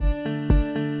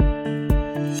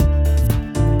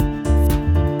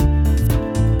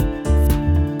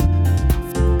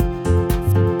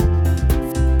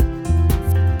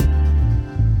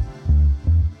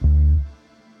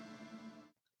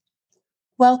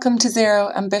Welcome to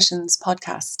Zero Ambitions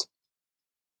podcast.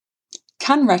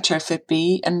 Can retrofit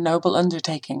be a noble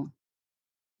undertaking?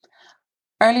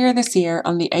 Earlier this year,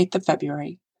 on the 8th of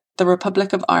February, the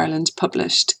Republic of Ireland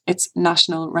published its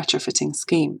National Retrofitting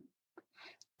Scheme.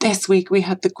 This week we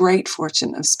had the great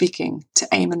fortune of speaking to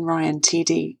Eamon Ryan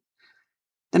TD,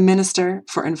 the Minister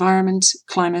for Environment,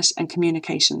 Climate and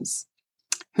Communications,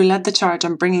 who led the charge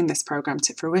on bringing this programme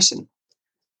to fruition.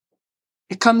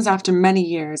 It comes after many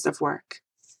years of work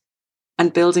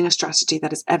and building a strategy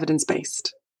that is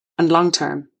evidence-based and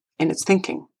long-term in its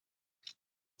thinking.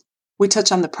 We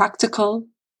touch on the practical,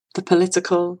 the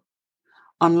political,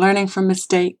 on learning from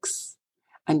mistakes,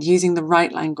 and using the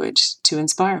right language to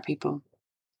inspire people.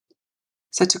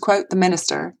 So to quote the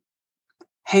Minister,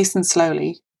 hasten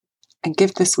slowly and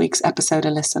give this week's episode a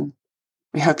listen.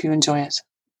 We hope you enjoy it.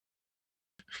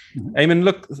 Eamon,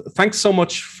 look, thanks so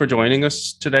much for joining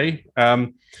us today.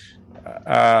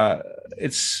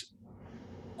 It's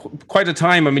quite a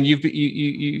time. I mean,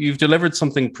 you've delivered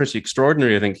something pretty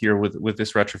extraordinary, I think, here with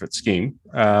this retrofit scheme.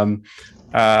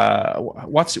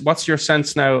 What's your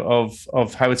sense now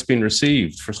of how it's been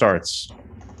received, for starts?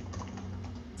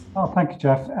 Oh, thank you,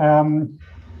 Jeff.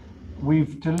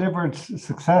 We've delivered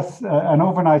success, an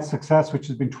overnight success, which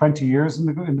has been 20 years in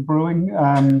the brewing,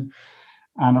 and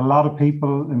a lot of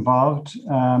people involved.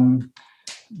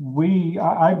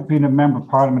 I've been a member of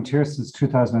Parliament here since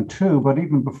 2002, but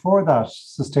even before that,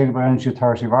 Sustainable Energy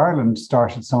Authority of Ireland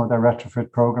started some of their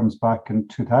retrofit programs back in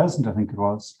 2000, I think it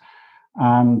was.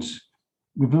 And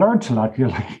we've learned a lot.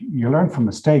 You learn from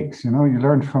mistakes, you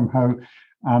learn from how,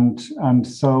 and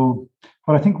so,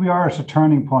 but I think we are at a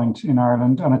turning point in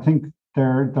Ireland, and I think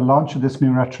the launch of this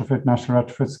new national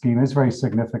retrofit scheme is very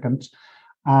significant.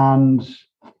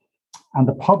 And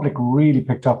the public really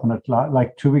picked up on it.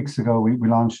 Like 2 weeks ago, we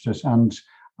launched it. And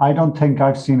I don't think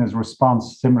I've seen a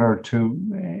response similar to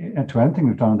anything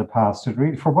we've done in the past. It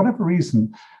really, for whatever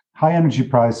reason, high energy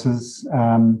prices,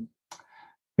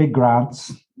 big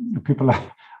grants.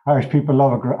 Irish people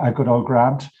love a good old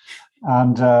grant.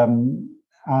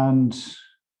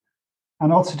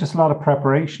 And also just a lot of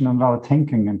preparation and a lot of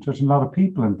thinking, and there's a lot of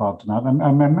people involved in that. And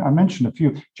I mentioned a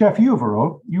few. Jeff, you have a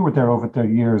role. You were there over the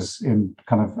years in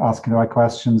kind of asking the right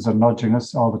questions and nudging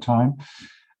us all the time.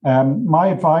 My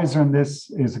advisor in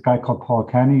this is a guy called Paul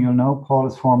Kenny. You'll know Paul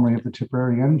is formerly of the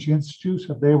Tipperary Energy Institute.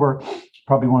 They were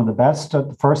probably one of the best,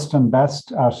 first and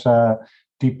best at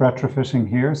deep retrofitting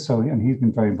here. So, and he's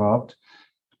been very involved.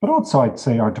 But also, I'd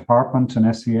say our department and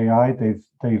SEAI,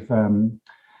 they've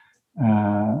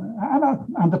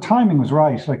and the timing was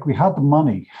right. Like, we had the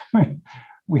money,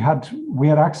 we had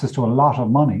access to a lot of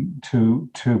money to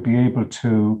be able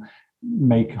to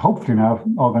make, hopefully now,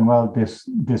 all going well,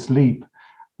 this leap.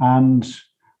 And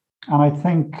I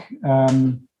think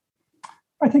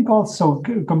also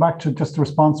going back to just the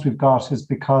response we've got is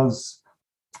because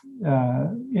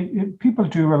people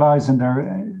do realize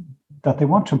that they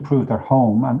want to improve their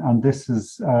home, and this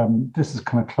is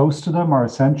kind of close to them or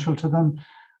essential to them.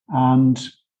 And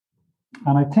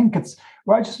I think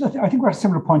I think we're at a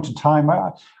similar point in time.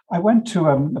 I went to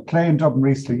a play in Dublin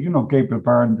recently. Gabriel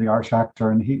Byrne, the Irish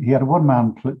actor, and he had a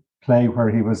one-man play where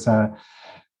he was going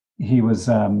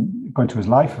to his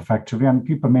life effectively. And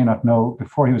people may not know,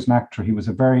 before he was an actor, he was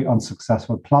a very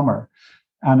unsuccessful plumber.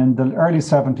 And in the early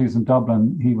 70s in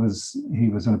Dublin, he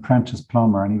was an apprentice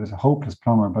plumber, and he was a hopeless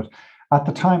plumber. But at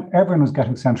the time, everyone was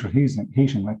getting central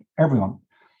heating, like everyone.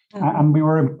 And we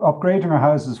were upgrading our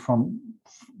houses from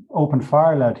open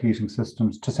fire-led heating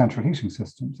systems to central heating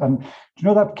systems. And do you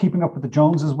know that keeping up with the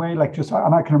Joneses way? And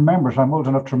I can remember it. I'm old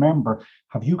enough to remember.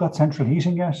 Have you got central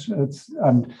heating yet?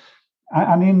 And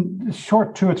in a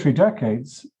short 2 or 3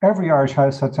 decades, every Irish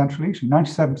house had central heating.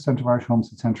 97% of Irish homes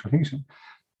had central heating.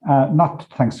 Not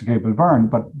thanks to Gabriel Byrne,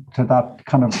 but to that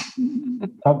kind of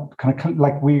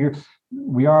like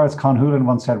we are, as Con Houlihan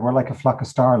once said, we're like a flock of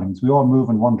starlings. We all move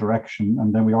in one direction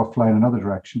and then we all fly in another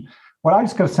direction. Well, I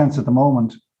just get a sense at the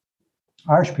moment,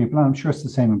 Irish people, and I'm sure it's the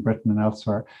same in Britain and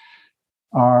elsewhere,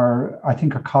 are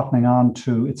cottoning on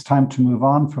to, it's time to move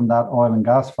on from that oil and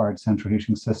gas fired central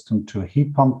heating system to a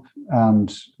heat pump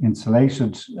and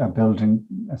insulated building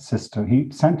system,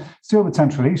 still with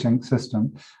central heating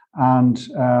system. And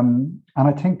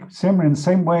I think similar in the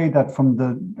same way that from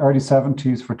the early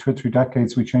 70s for 2 or 3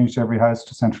 decades, we changed every house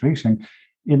to central heating.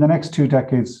 In the next 2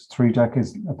 decades, 3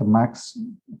 decades at the max,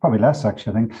 probably less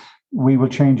actually, I think, we will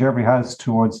change every house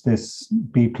towards this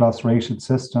B+ rated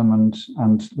system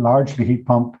and largely heat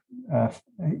pump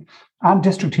and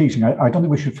district heating. I don't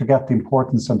think we should forget the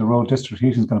importance and the role district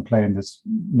heating is going to play in this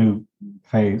new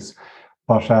phase.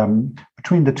 But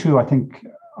between the two, I think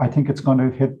it's going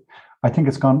to hit. I think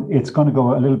it's going to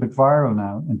go a little bit viral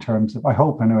now in terms of, I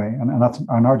hope anyway,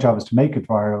 and our job is to make it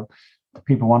viral,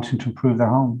 people wanting to improve their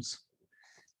homes.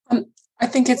 I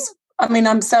think I've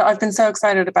been so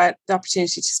excited about the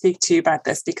opportunity to speak to you about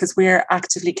this, because we're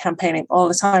actively campaigning all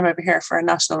the time over here for a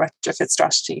national retrofit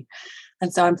strategy.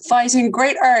 And so I'm fighting a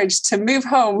great urge to move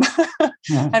home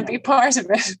and be part of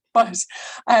it. But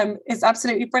it's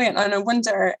absolutely brilliant. And I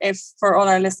wonder if, for all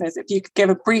our listeners, if you could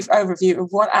give a brief overview of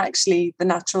what actually the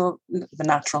national,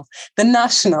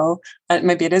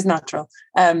 maybe it is natural,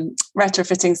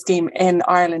 retrofitting scheme in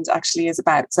Ireland actually is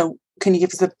about. So can you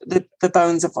give us the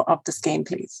bones of the scheme,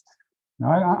 please?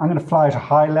 I'm going to fly at a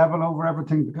high level over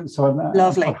everything,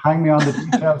 Lovely. Hang me on the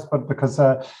details,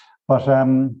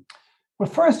 Well,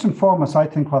 first and foremost, I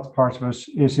think what's part of it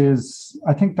is,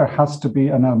 I think there has to be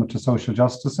an element of social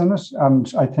justice in it.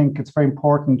 And I think it's very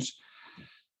important.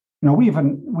 We've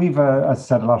as I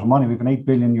said, a lot of money. We've an €8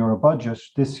 billion budget.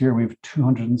 This year, we've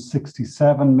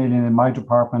 267 million in my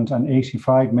department and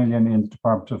 85 million in the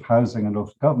Department of Housing and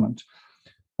Local Government.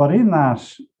 But in that,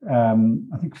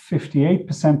 I think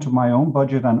 58% of my own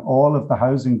budget and all of the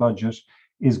housing budget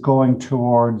is going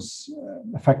towards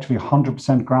effectively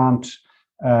 100% grant,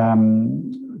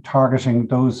 targeting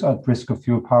those at risk of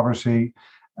fuel poverty,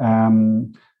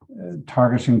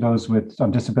 targeting those with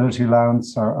disability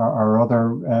allowance or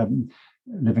other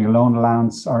living alone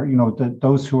allowance, or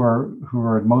those who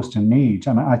are most in need.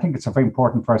 And I think it's a very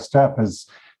important first step. As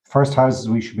first houses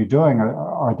we should be doing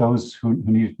are those who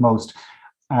need it most.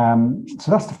 So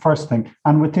that's the first thing.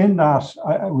 And within that,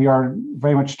 we are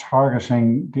very much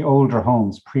targeting the older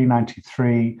homes,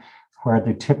 pre-93, where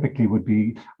they typically would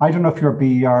be. I don't know if your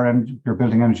BER and your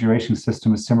building energy rating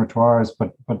system is similar to ours,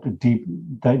 but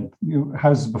the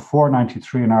houses before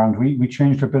 93 in Ireland, we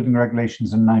changed our building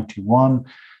regulations in 91.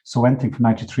 So anything from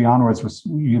 93 onwards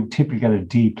you typically get a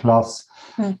D+.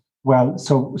 Well,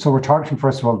 so we're targeting,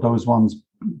 first of all, those ones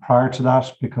prior to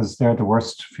that, because they're the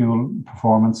worst fuel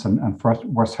performance and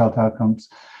worst health outcomes.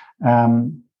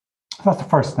 That's the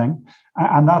first thing.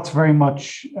 And that's very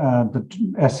much the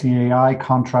SEAI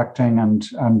contracting and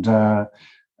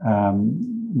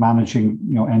managing,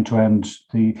 end to end.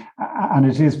 And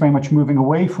it is very much moving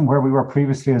away from where we were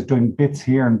previously as doing bits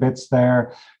here and bits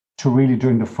there to really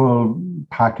doing the full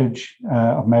package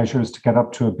of measures to get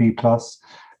up to a B+.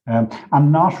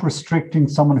 And not restricting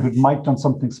someone who might have done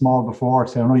something small before,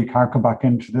 say, oh, no, you can't come back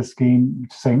into this scheme,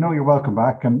 to say, no, you're welcome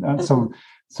back. And so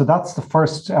that's the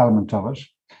first element of it.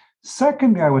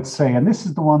 Secondly, I would say, and this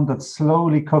is the one that's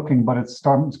slowly cooking, but it's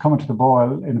coming to the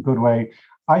boil in a good way.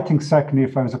 I think, secondly,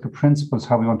 if I was looking at principles,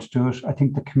 how we want to do it, I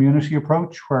think the community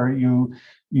approach, where you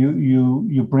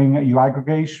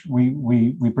aggregate,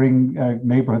 we bring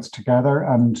neighborhoods together,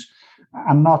 and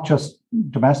not just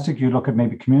domestic. You look at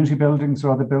maybe community buildings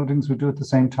or other buildings we do at the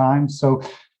same time. So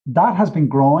that has been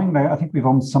growing. I think we've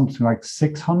owned something like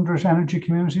 600 energy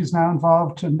communities now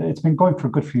involved, and it's been going for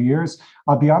a good few years.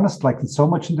 I'll be honest, like so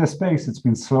much in this space, it's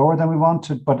been slower than we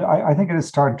wanted, but I think it is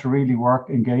starting to really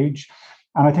engage.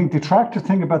 And I think the attractive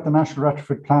thing about the National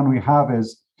Retrofit Plan we have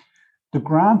is the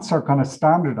grants are kind of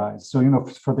standardized. So,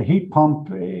 for the heat pump,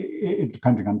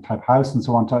 depending on type of house and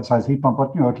so on, size heat pump,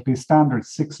 but, it'll be a standard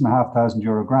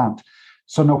 €6,500 grant.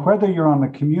 So now, whether you're on a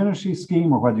community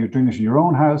scheme or whether you're doing it in your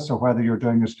own house or whether you're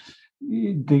doing it,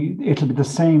 it'll be the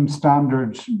same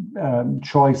standard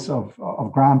choice of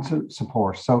grant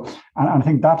support. So, and I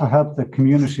think that'll help the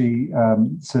community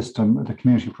system, the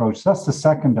community approach. So that's the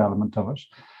second element of it.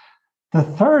 The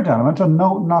third element, and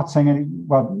not saying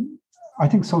I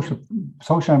think social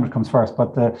element comes first,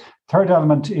 but the third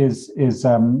element is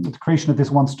the creation of this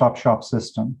one-stop shop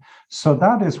system. So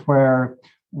that is where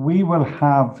we will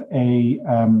have we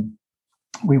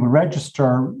will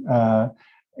register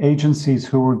agencies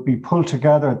who would be pulled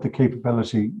together the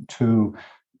capability to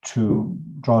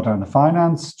draw down the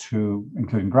finance,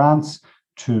 including grants,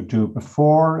 to do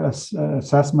before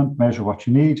assessment, measure what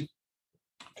you need,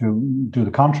 to do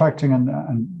the contracting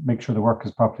and make sure the work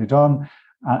is properly done,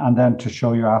 and then to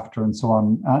show you after and so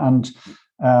on.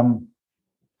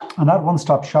 And that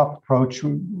one-stop shop approach,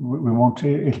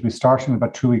 it'll be starting in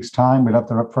about 2 weeks' time. We'll have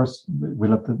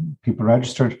the people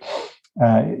registered,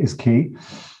 is key.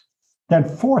 Then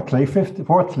fourthly,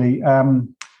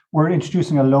 we're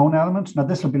introducing a loan element. Now,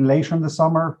 this will be later in the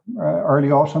summer,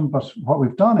 early autumn, but what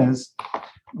we've done is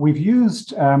we've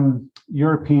used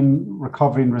European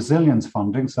Recovery and Resilience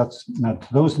funding. So that's, now,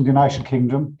 to those in the United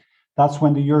Kingdom, that's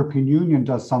when the European Union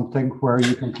does something where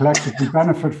you can collectively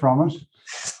benefit from it.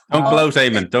 Don't gloat,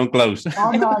 Eamon. Don't gloat.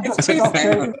 I'm not saying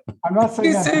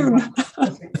that.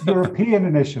 It's a European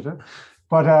initiative,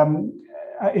 but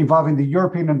involving the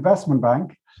European Investment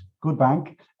Bank, good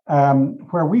bank,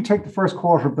 where we take the first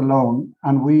quarter of the loan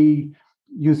and we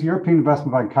use the European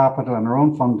Investment Bank capital and our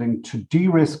own funding to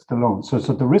de-risk the loan. So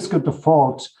the risk of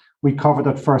default, we cover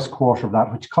that first quarter of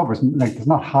that, which covers, like, there's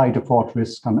not high default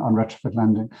risk on retrofit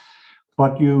lending.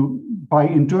 But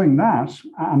in doing that,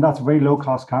 and that's very low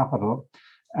cost capital,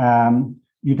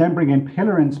 you then bring in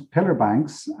pillar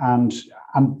banks, and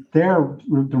the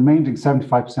remaining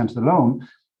 75% of the loan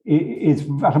is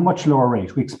at a much lower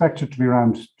rate. We expect it to be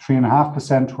around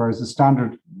 3.5%, whereas the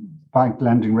standard bank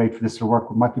lending rate for this sort of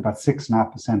work might be about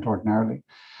 6.5% ordinarily.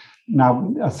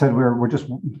 Now, as I said,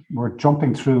 we're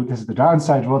jumping through. This is the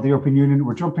downside of all the European Union.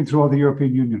 We're jumping through all the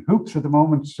European Union hoops at the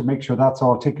moment to make sure that's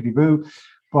all tickety-boo.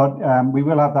 But we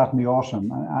will have that in the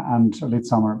autumn and late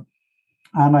summer.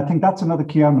 And I think that's another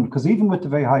key element, because even with the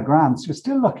very high grants, you're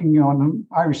still looking, on an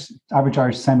average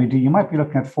Irish semi-D, you might be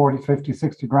looking at 40, 50,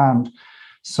 60 grand.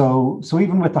 So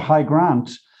even with the high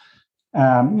grant, for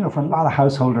a lot of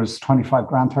householders, 25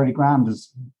 grand, 30 grand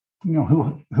is,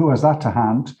 who has that to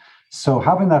hand? So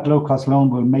having that low-cost loan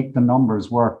will make the numbers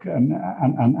work and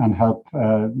help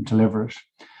deliver it.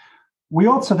 We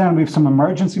also then, we have some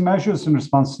emergency measures in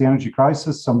response to the energy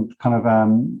crisis, some kind of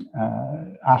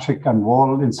attic and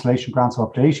wall insulation grants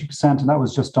up to 80%, and that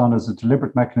was just done as a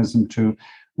deliberate mechanism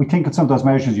we think in some of those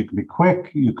measures you can be quick,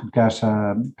 you could get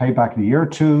payback in a year or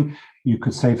two, you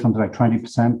could save something like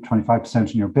 20%,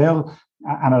 25% in your bill,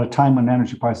 and at a time when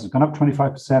energy prices have gone up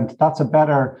 25%,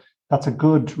 that's a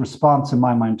good response in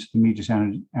my mind to the immediate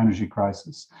energy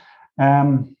crisis.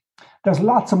 There's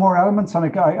lots of more elements, and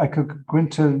I could go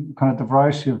into kind of the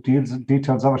variety of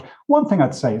details of it. One thing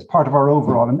I'd say is part of our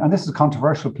overall, and this is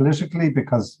controversial politically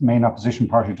because the main opposition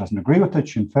party doesn't agree with it,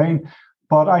 Sinn Féin,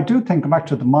 but I do think, back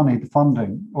to the money, the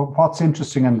funding, what's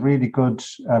interesting and really good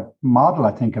model,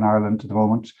 I think, in Ireland at the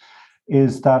moment,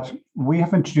 is that we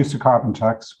have introduced a carbon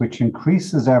tax, which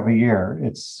increases every year.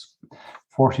 It's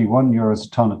 41 euros a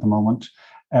tonne at the moment.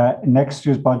 Next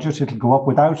year's budget, it'll go up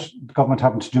without the government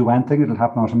having to do anything. It'll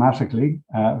happen automatically,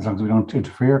 as long as we don't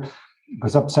interfere. It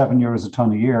goes up 7 euros a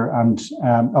tonne a year, and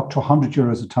up to 100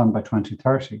 euros a tonne by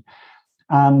 2030.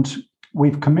 And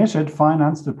we've committed,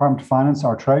 the Department of Finance,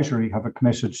 our Treasury, have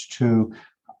committed to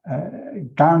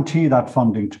guarantee that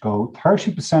funding to go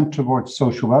 30% towards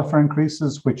social welfare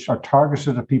increases, which are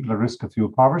targeted at people at risk of fuel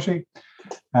poverty.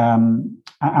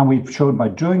 And we've shown by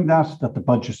doing that the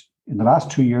budget in the last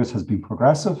 2 years has been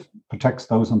progressive, protects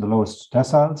those on the lowest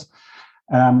deciles.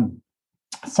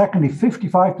 Secondly,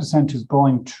 55% is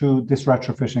going to this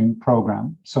retrofitting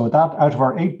program. So that out of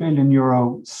our €8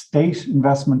 billion state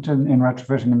investment in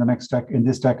retrofitting in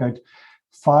this decade,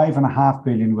 5.5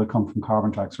 billion will come from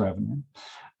carbon tax revenue.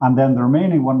 And then the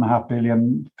remaining 1.5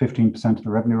 billion, 15% of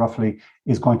the revenue roughly,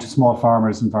 is going to small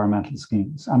farmers' environmental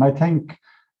schemes. And I think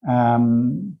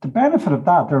the benefit of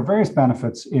that, there are various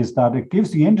benefits, is that it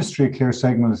gives the industry a clear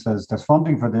signal that says there's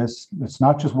funding for this. It's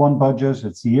not just one budget,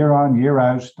 it's year on, year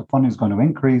out. The funding is going to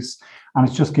increase, and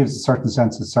it just gives a certain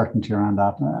sense of certainty around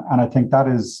that. And I think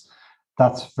that's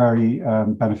very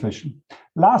beneficial.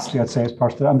 Lastly, I'd say as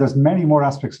part of that, and there's many more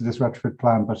aspects of this retrofit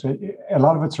plan, but a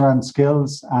lot of it's around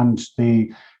skills and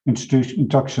the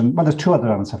introduction. Well, there's two other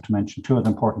elements I have to mention, two other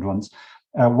important ones.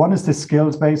 One is the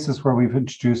skills basis, where we've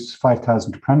introduced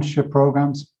 5,000 apprenticeship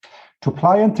programs. To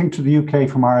apply anything to the UK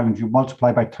from Ireland, you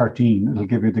multiply by 13. It'll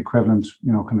give you the equivalent,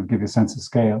 kind of give you a sense of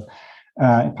scale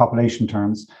in population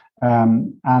terms.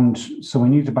 And so we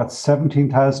need about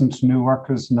 17,000 new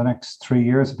workers in the next 3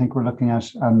 years, I think we're looking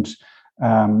at. And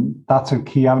that's a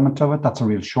key element of it. That's a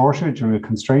real shortage, a real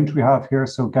constraint we have here.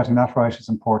 So getting that right is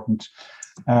important.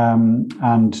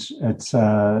 And it's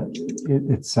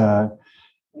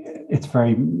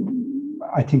very,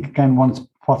 I think, again,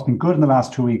 what's been good in the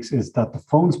last 2 weeks is that the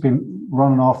phone's been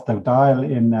running off the dial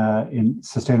in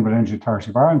Sustainable Energy Authority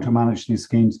of Ireland to manage these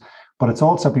schemes, but it's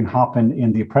also been hopping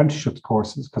in the apprenticeship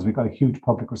courses because we've got a huge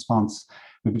public response.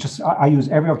 I use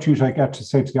every opportunity I get to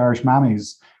say to the Irish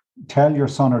mammies, tell your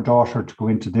son or daughter to go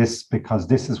into this, because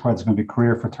this is where it's going to be a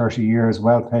career for 30 years,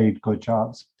 well-paid, good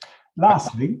jobs.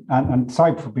 Lastly, and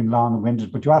sorry for being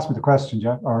long-winded, but you asked me the question,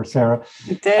 Jeff, or Sarah.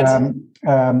 It did.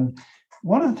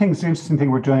 One of the things, the interesting thing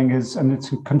we're doing is, and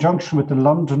it's in conjunction with the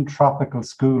London Tropical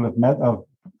School of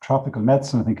Tropical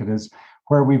Medicine, I think it is,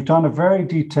 where we've done a very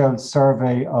detailed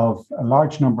survey of a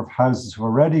large number of houses who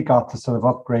already got the sort of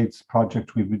upgrades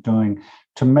project we've been doing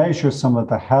to measure some of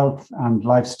the health and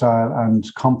lifestyle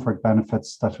and comfort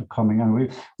benefits that are coming. And we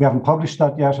haven't published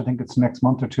that yet. I think it's next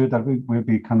month or two that we'll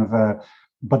be kind of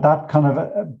but that kind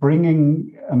of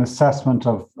bringing an assessment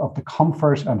of the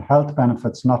comfort and health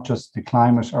benefits, not just the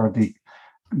climate or the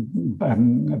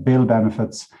bill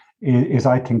benefits, is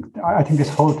I think this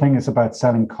whole thing is about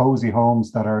selling cozy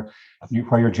homes that are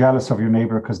where you're jealous of your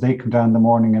neighbor because they come down in the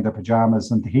morning in their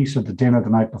pajamas and the heat of the dinner the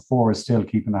night before is still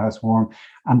keeping the house warm.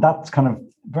 And that's kind of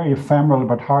very ephemeral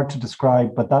but hard to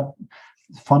describe. But that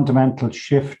fundamental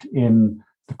shift in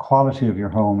the quality of your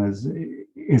home is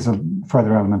a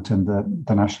further element in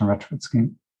the National Retrofit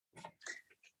Scheme.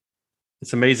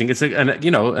 It's amazing. It's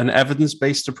an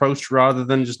evidence-based approach rather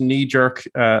than just knee-jerk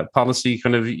policy,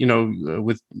 kind of,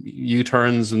 with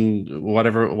U-turns and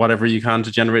whatever you can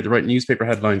to generate the right newspaper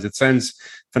headlines. It sounds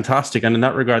fantastic. And in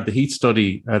that regard, the heat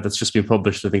study that's just been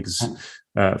published, I think, is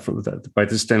by the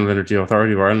Sustainable Energy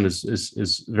Authority of Ireland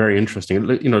is very interesting.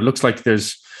 It looks like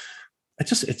there's.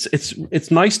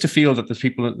 It's nice to feel that there's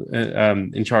people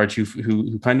in charge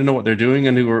who kind of know what they're doing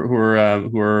and who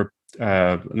are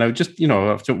now just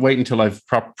have to wait until I've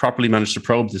properly managed to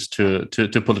probe this to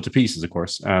pull it to pieces, of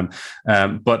course. And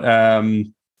to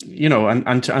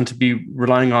be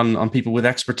relying on people with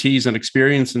expertise and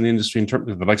experience in the industry, in terms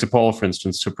of the likes of Paul, for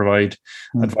instance, to provide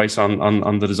advice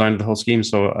on the design of the whole scheme.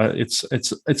 So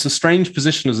it's a strange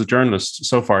position as a journalist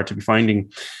so far to be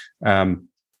finding.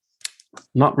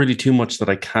 Not really too much that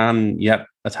I can yet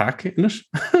attack in it.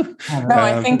 No,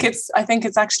 I think it's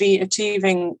actually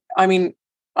achieving. I mean,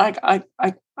 I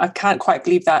can't quite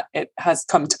believe that it has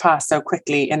come to pass so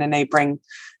quickly in a neighbouring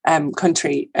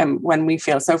country, when we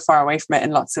feel so far away from it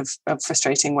in lots of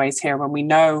frustrating ways here. When we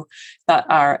know that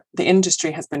the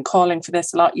industry has been calling for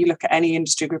this a lot. You look at any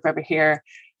industry group over here.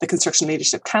 The Construction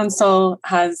Leadership Council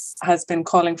has been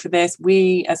calling for this.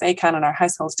 We, as ACAN and our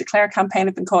Households Declare campaign,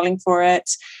 have been calling for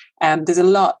it. There's a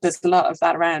lot of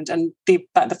that around, and the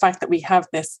fact that we have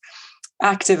this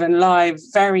active and live,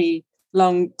 very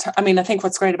long. I mean, I think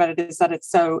what's great about it is that it's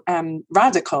so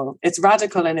radical. It's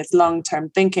radical in its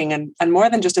long-term thinking, and more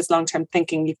than just its long-term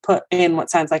thinking, you've put in what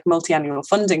sounds like multi-annual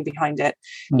funding behind it.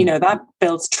 That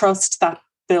builds trust. That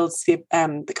builds the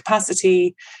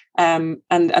capacity, and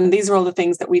these are all the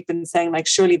things that we've been saying. Like,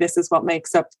 surely this is what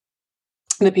makes up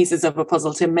the pieces of a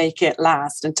puzzle to make it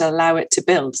last and to allow it to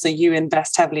build. So you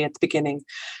invest heavily at the beginning,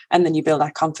 and then you build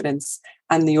that confidence,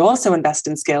 and you also invest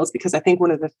in skills, because I think one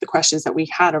of the questions that we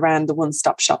had around the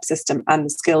one-stop shop system and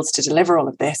the skills to deliver all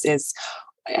of this is,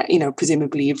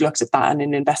 presumably you've looked at that and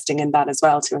in investing in that as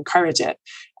well to encourage it.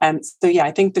 So yeah,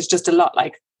 I think there's just a lot,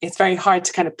 like, it's very hard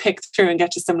to kind of pick through and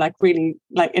get to some really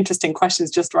interesting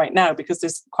questions just right now, because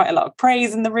there's quite a lot of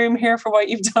praise in the room here for what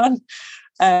you've done.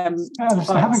 I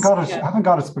haven't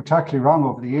got it spectacularly wrong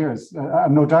over the years.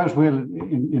 No doubt will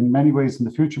in many ways in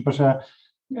the future. But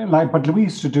we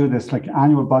used to do this like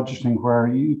annual budgeting,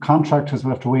 where contractors will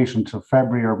have to wait until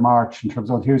February or March in terms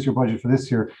of, here's your budget for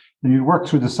this year. Then you work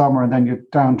through the summer, and then you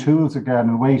down tools again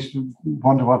and wait,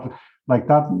 wonder what.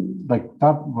 That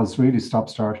was really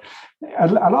stop-start. A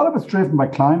lot of it's driven by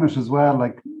climate as well.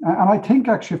 And I think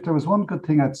actually, if there was one good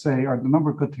thing I'd say, or the number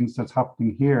of good things that's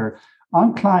happening here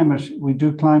on climate, we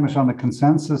do climate on a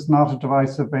consensus, not a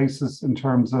divisive basis. In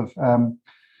terms of,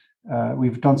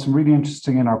 we've done some really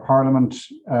interesting in our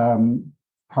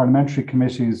parliamentary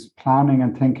committees, planning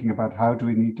and thinking about what do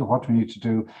we need to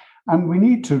do, and we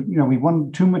need to. We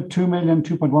won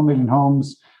 2.1 million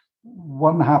homes.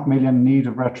 1.5 million need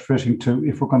of retrofitting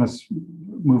if we're going to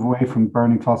move away from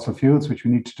burning fossil fuels, which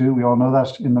we need to do. We all know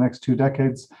that in the next 2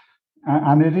 decades.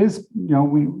 And it is,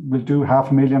 we will do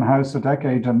 500,000 houses a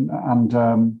decade and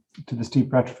to the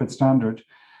steep retrofit standard.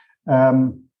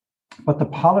 But the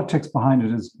politics behind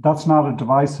it that's not a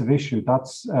divisive issue.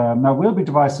 That's now will be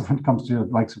divisive when it comes to the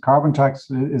likes of carbon tax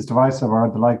is divisive, or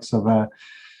the likes of are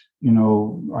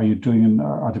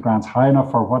the grants high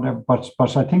enough or whatever?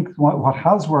 But I think what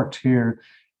has worked here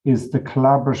is the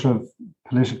collaborative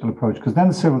political approach, because then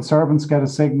the civil servants get a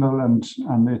signal, and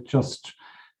it just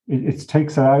it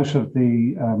takes it out of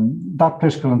the that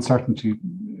political uncertainty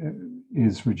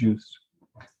is reduced.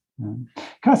 Can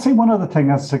I say one other thing?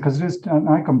 Because it is, and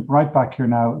I come right back here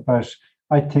now about,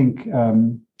 I think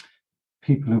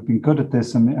people who've been good at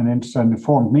this and interested and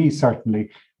informed me,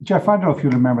 certainly. Jeff, I don't know if you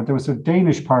remember, there was a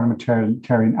Danish parliamentarian,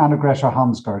 Anne-Grete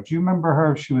Hansgaard. Do you remember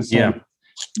her? She was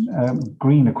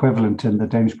Green equivalent in the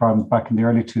Danish parliament back in the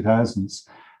early 2000s.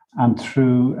 And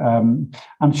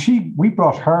we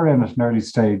brought her in at an early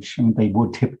stage. I mean, they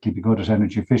would typically be good at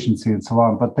energy efficiency and so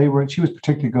on, but she was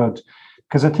particularly good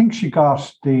because I think she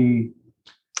got the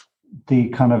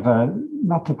kind of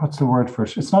what's the word for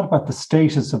it? It's not about the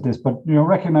status of this, but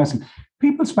recognizing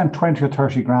people spend 20 or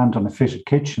 30 grand on a fitted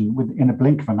kitchen in a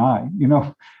blink of an eye,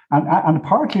 and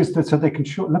partly is that so they can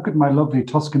look at my lovely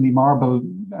Tuscany marble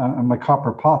and my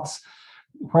copper pots.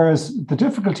 Whereas the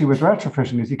difficulty with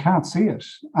retrofitting is you can't see it,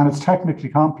 and it's technically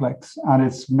complex, and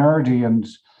it's nerdy, and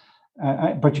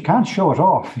but you can't show it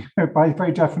off. By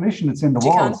very definition, it's in the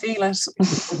walls. You can't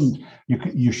feel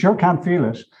it. You sure can't feel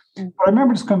it. But I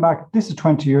remember just coming back, this is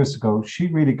 20 years ago, she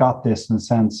really got this in a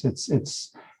sense.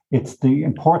 It's the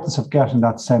importance of getting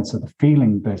that sense of the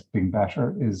feeling being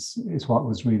better is what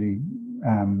was really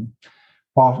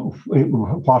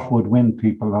what would win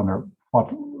people on, or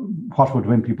what would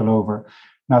win people over.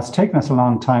 Now, it's taken us a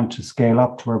long time to scale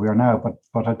up to where we are now,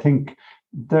 but I think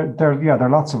there are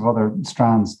lots of other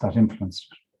strands that influenced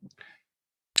it.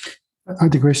 I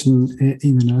had a question,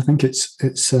 Eamon. I think it's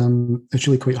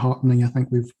really quite heartening. I think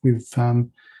we've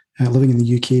living in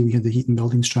the UK, we had the heat and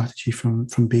building strategy from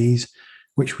BEIS,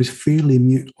 which was fairly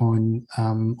mute on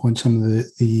some of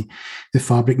the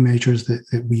fabric measures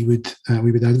that we would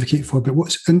advocate for. But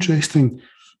what's interesting,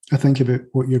 I think, about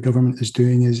what your government is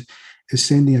doing is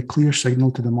sending a clear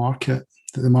signal to the market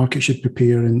that the market should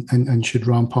prepare and should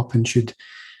ramp up and should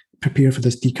prepare for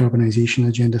this decarbonisation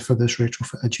agenda, for this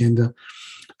retrofit agenda.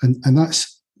 And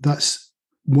that's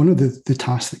one of the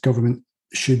tasks that government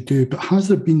should do. But has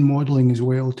there been modelling as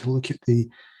well to look at the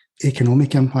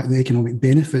economic impact, the economic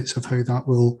benefits of how that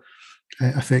will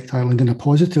affect Ireland in a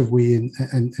positive way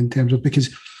in terms of,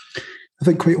 because I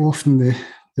think quite often the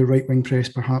right-wing press,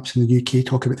 perhaps in the UK,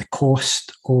 talk about the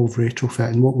cost of retrofit.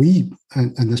 And what we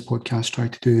in this podcast try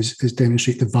to do is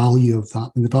demonstrate the value of that.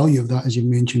 And the value of that, as you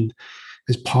mentioned,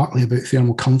 is partly about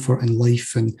thermal comfort and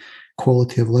life and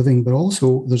quality of living, but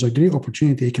also there's a great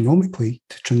opportunity economically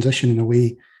to transition in a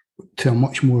way to a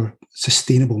much more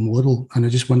sustainable model. And I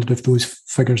just wondered if those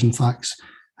figures and facts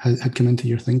had come into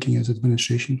your thinking as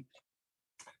administration.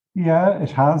 Yeah, it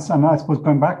has. And I suppose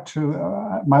going back to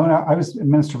I was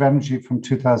Minister of Energy from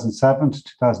 2007 to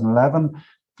 2011,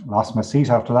 lost my seat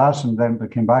after that, and then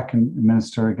came back and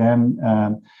Minister again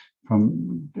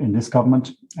in this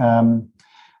government.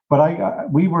 But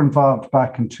we were involved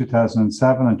back in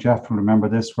 2007, and Jeff will remember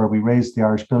this, where we raised the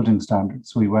Irish building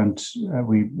standards. We went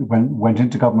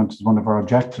into government as one of our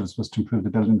objectives was to improve the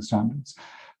building standards.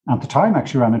 At the time,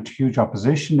 actually ran into huge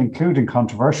opposition, including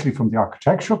controversially from the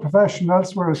architectural profession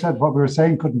elsewhere, who said what we were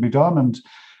saying couldn't be done.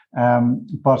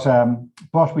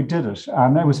 But we did it,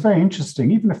 and it was very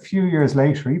interesting. Even a few years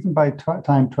later, even by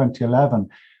time 2011,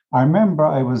 I remember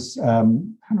I was I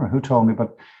don't know who told me,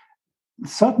 but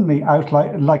suddenly out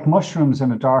like mushrooms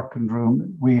in a darkened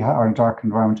room, or a dark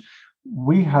environment,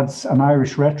 we had an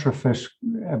Irish retrofit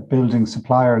building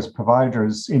suppliers,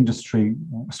 providers, industry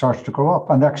started to grow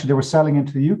up. And actually they were selling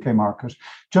into the UK market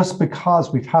just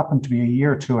because we happened to be a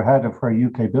year or two ahead of where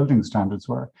UK building standards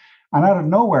were. And out of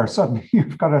nowhere, suddenly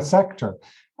you've got a sector.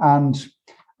 And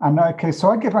okay, so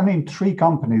I named three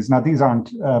companies. Now these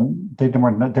aren't, they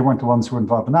weren't the ones who were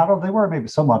involved in that, or they were maybe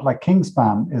somewhat. Like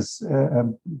Kingspan is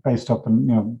based up in,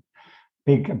 a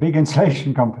big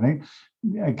insulation company.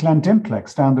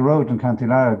 Glendimplex down the road in County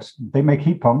Louth, they make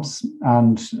heat pumps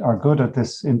and are good at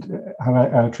this, how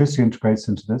electricity integrates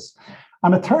into this.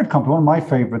 And a third company, one of my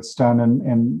favorites down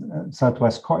in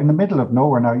Southwest Cork, in the middle of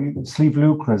nowhere now, Slieve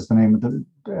Lucre is the name of the,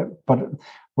 but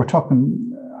we're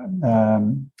talking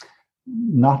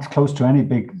not close to any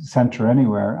big centre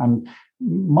anywhere. And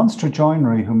Munster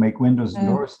Joinery, who make windows and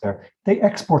doors there, they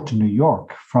export to New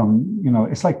York from,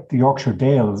 it's like the Yorkshire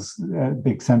Dales,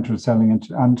 big centre selling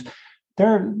into, and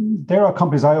there are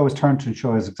companies I always turn to and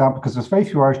show as example, because there's very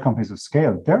few Irish companies of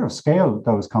scale. They're of scale,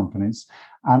 those companies,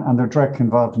 and they're directly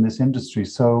involved in this industry.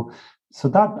 So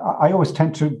that I always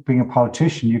tend to, being a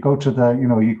politician, you go to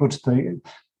the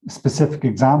specific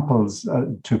examples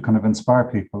to kind of inspire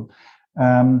people.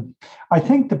 I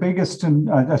think the biggest, and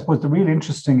I suppose the really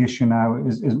interesting issue now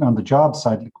is on the job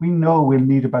side. Like, we know we'll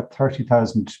need about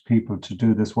 30,000 people to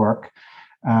do this work.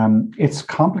 It's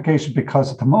complicated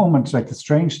because at the moment, like, the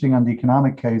strange thing on the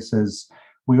economic case is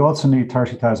we also need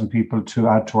 30,000 people to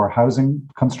add to our housing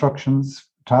constructions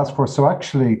task force. So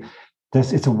actually,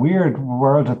 it's a weird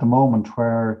world at the moment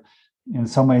where, in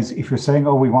some ways, if you're saying,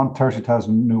 "Oh, we want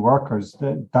 30,000 new workers,"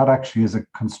 that actually is a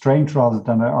constraint rather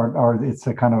than or it's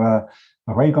a kind of a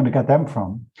where are you going to get them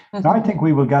from? Mm-hmm. Now, I think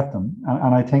we will get them,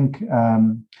 and I think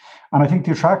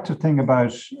the attractive thing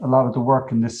about a lot of the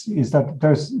work in this is that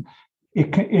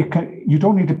you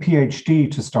don't need a PhD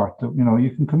to start.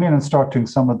 You can come in and start doing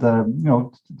some of the,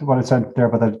 what I said there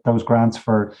about those grants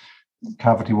for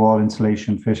cavity wall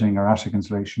insulation, fitting, or attic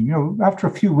insulation. After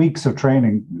a few weeks of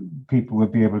training, people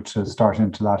would be able to start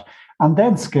into that and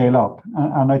then scale up.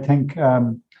 And I think,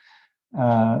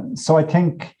 so I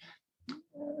think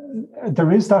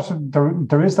there is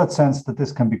that sense that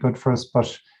this can be good for us,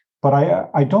 but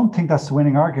I don't think that's the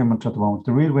winning argument at the moment.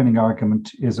 The real winning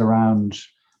argument is around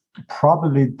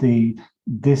probably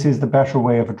this is the better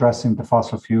way of addressing the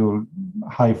fossil fuel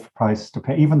high price to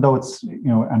pay, even though it's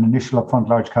an initial upfront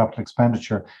large capital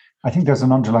expenditure. I think there's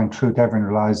an underlying truth everyone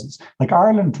realizes. Like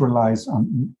Ireland relies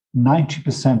on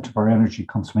 90% of our energy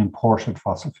comes from imported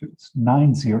fossil fuels.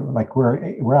 90, like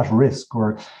we're at risk,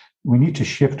 we need to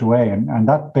shift away, and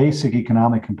that basic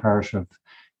economic imperative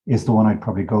is the one I'd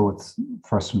probably go with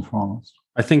first and foremost.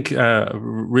 I think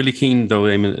really keen though,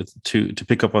 Eamon, to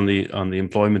pick up on the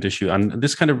employment issue, and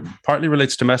this kind of partly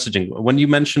relates to messaging. When you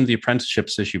mentioned the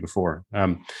apprenticeships issue before,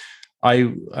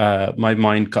 my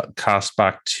mind got cast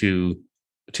back to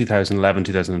 2011,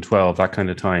 2012, that kind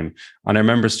of time, and I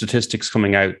remember statistics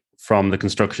coming out from the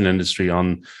construction industry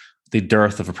on the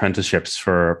dearth of apprenticeships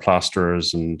for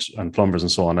plasterers and plumbers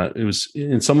and so on. It was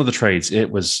in some of the trades, it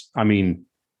was, I mean,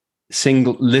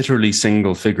 literally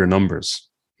single figure numbers,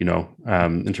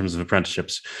 in terms of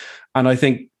apprenticeships. And I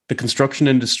think the construction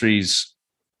industry's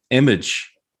image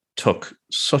took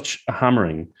such a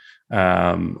hammering,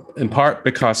 in part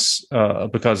because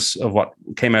of what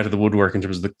came out of the woodwork in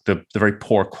terms of the very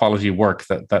poor quality work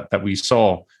that we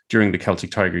saw during the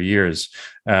Celtic Tiger years,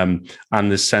 and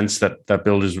the sense that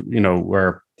builders,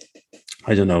 were,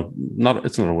 I don't know,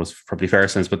 it's not always probably fair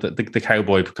sense, but the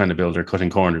cowboy kind of builder cutting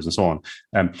corners and so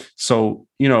on. So,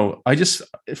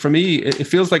 for me, it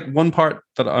feels like one part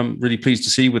that I'm really pleased to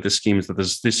see with this scheme is that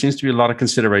there seems to be a lot of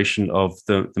consideration of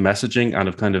the messaging and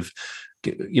of kind of,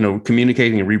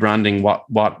 communicating and rebranding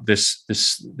what this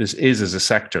is as a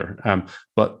sector.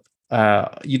 But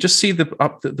you just see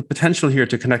the potential here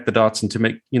to connect the dots and to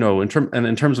make,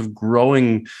 in terms of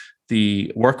growing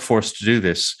the workforce to do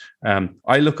this.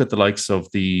 I look at the likes of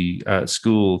the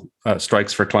school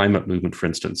strikes for climate movement, for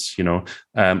instance.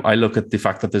 I look at the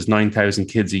fact that there's 9,000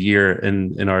 kids a year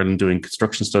in Ireland doing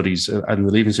construction studies and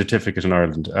the Leaving Certificate in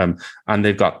Ireland, and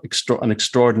they've got an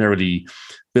extraordinarily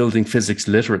building physics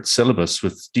literate syllabus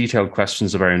with detailed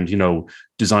questions around,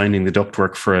 designing the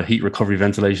ductwork for a heat recovery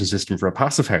ventilation system for a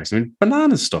passive house. I mean,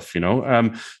 banana stuff,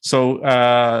 So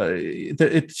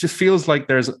it just feels like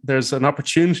there's an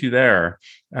opportunity there,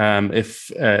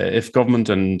 if government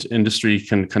and industry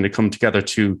can kind of come together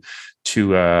to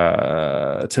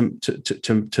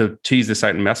tease this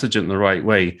out and message it in the right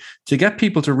way, to get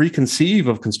people to reconceive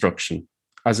of construction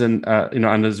as in,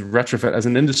 and as retrofit, as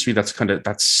an industry that's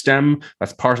STEM,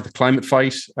 that's part of the climate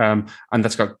fight, and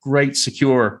that's got great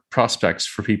secure prospects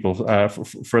for people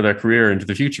for their career into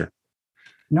the future.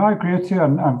 No, I agree with you,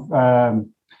 and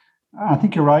I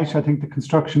think you're right. I think the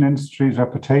construction industry's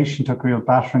reputation took real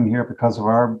battering here because of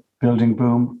our building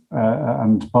boom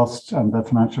and bust and the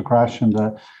financial crash. And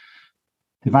the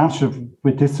advantage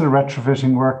with this sort of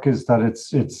retrofitting work is that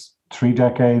it's 3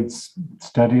 decades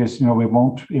steady. As it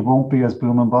won't be as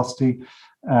boom and busty.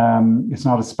 It's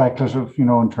not as speculative,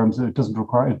 in terms of it doesn't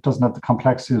have the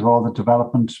complexities of all the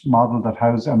development model that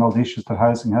housing and all the issues that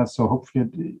housing has. So hopefully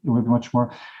it will be much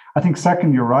more. I think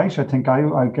second, you're right. I think I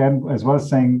again, as well as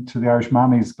saying to the Irish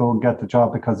mammies, go and get the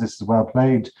job because this is well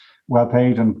paid,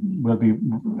 and will be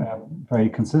very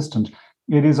consistent.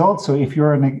 It is also, if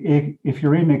you're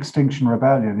in Extinction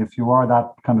Rebellion, if you are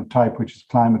that kind of type which is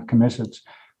climate committed,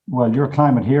 well, you're a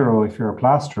climate hero if you're a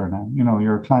plasterer now.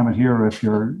 You're a climate hero if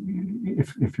you're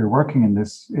working in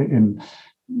this in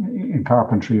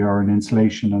carpentry or in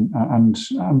insulation, and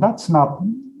that's not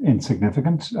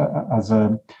insignificant as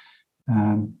a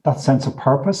that sense of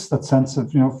purpose, that sense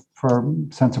of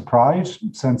sense of pride,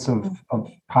 sense of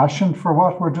passion for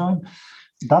what we're doing.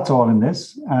 That's all in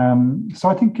this. So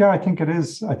I think it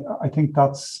is. I think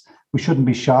we shouldn't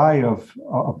be shy of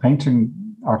painting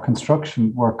our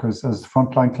construction workers as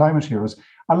frontline climate heroes,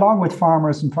 along with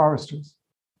farmers and foresters.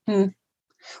 Well,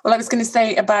 I was going to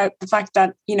say about the fact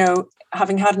that,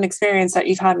 having had an experience that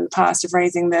you've had in the past of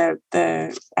raising the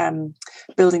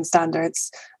building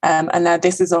standards, and now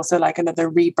this is also like another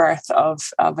rebirth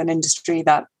of an industry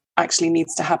that actually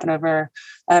needs to happen over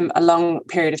a long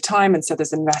period of time. And so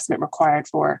there's investment required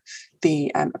for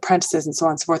the apprentices and so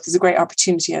on and so forth. There's a great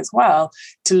opportunity as well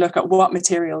to look at what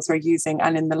materials we're using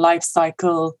and in the life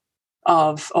cycle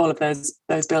of all of those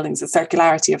buildings, the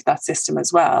circularity of that system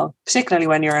as well, particularly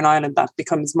when you're in Ireland, that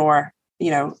becomes more,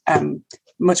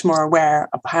 much more aware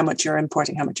of how much you're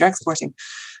importing, how much you're exporting,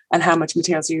 and how much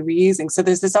materials you're reusing. So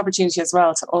there's this opportunity as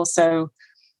well to also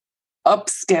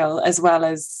upskill as well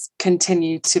as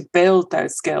continue to build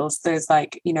those skills. There's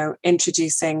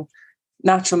introducing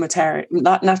natural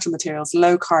materials,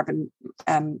 low carbon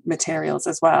materials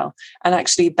as well. And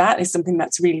actually that is something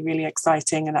that's really, really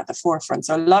exciting and at the forefront.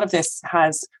 So a lot of this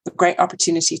has a great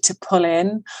opportunity to pull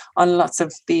in on lots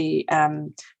of the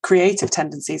creative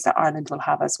tendencies that Ireland will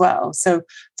have as well. So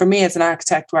for me as an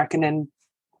architect working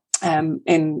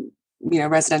in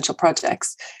residential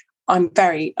projects. I'm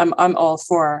all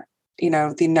for,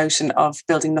 the notion of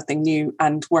building nothing new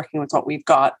and working with what we've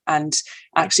got. And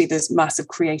actually there's massive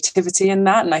creativity in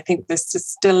that. And I think this is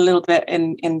still a little bit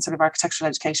in sort of architectural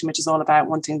education, which is all about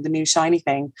wanting the new shiny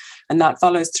thing. And that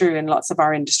follows through in lots of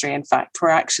our industry. In fact,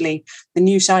 where actually the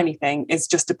new shiny thing is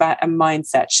just about a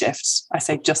mindset shift. I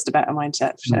say just about a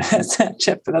mindset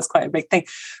shift, but that's quite a big thing.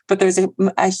 But there's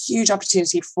a huge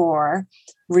opportunity for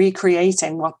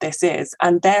recreating what this is,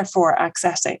 and therefore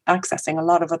accessing a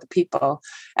lot of other people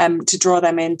to draw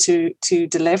them in to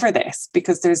deliver this,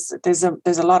 because there's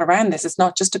a lot around this. It's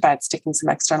not just about sticking some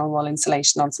external wall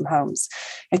insulation on some homes.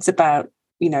 It's about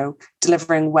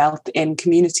delivering wealth in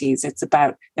communities. It's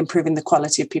about improving the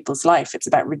quality of people's life. It's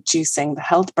about reducing the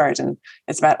health burden.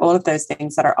 It's about all of those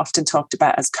things that are often talked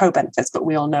about as co-benefits, but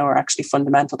we all know are actually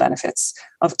fundamental benefits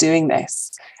of doing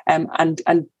this. And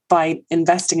by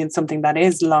investing in something that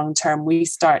is long-term,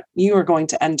 you are going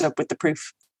to end up with the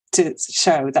proof to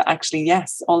show that actually,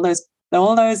 yes, all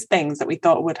those things that we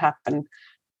thought would happen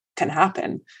can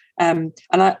happen. And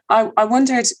I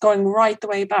wondered, going right the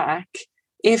way back,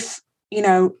 if,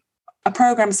 a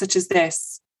program such as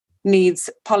this needs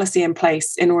policy in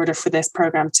place in order for this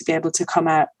program to be able to come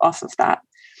out off of that.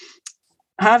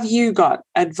 Have you got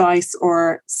advice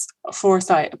or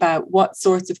foresight about what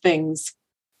sorts of things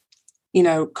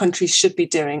countries should be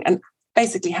doing? And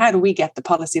basically, how do we get the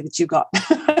policy that you got?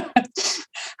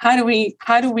 How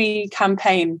do we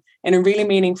campaign in a really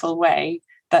meaningful way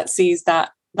that sees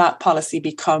that policy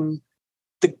become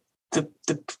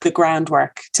the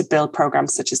groundwork to build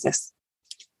programs such as this?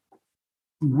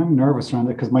 I'm nervous around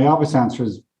it because my obvious answer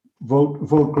is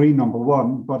vote green, number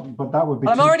one, but that would be...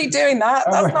 I'm already doing that.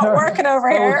 That's not working over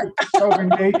here.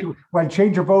 Well,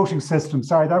 change your voting system.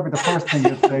 Sorry, that would be the first thing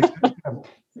you'd say.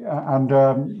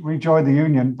 And rejoin the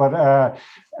union. But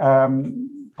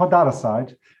put that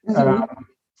aside. Mm-hmm.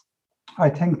 I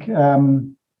think...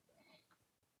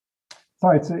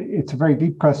 it's a very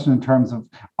deep question in terms of...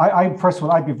 I first of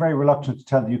all, I'd be very reluctant to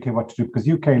tell the UK what to do, because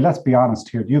UK, let's be honest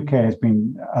here, the UK has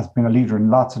been a leader in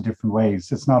lots of different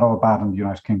ways. It's not all bad in the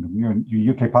United Kingdom.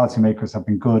 Your UK policymakers have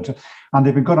been good, and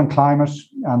they've been good on climate,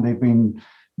 and they've been,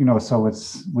 so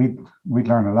we'd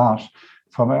learn a lot.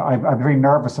 I'm very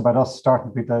nervous about us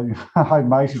starting to be the high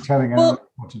mighty telling anyone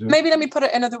what to do. Maybe let me put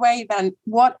it another way then.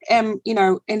 What,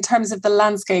 in terms of the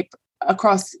landscape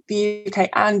across the UK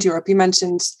and Europe, you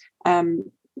mentioned...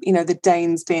 the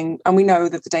Danes being, and we know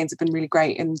that the Danes have been really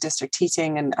great in district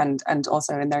heating and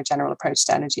also in their general approach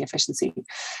to energy efficiency.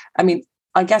 I mean,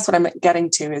 I guess what I'm getting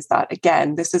to is that,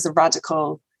 again, this is a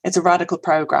radical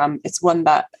program. It's one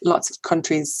that lots of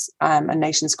countries and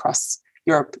nations across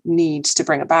Europe need to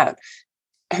bring about.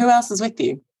 Who else is with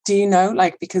you? Do you know?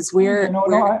 Because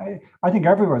I think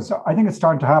everywhere. So I think it's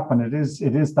starting to happen. It is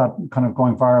that kind of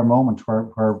going viral moment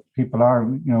where people are,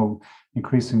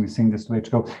 increasingly seeing this the way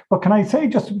to go. But can I say,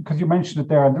 just because you mentioned it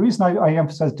there, and the reason I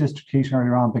emphasized district heating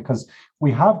earlier on, because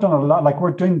we have done a lot,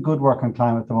 we're doing good work on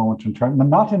climate at the moment,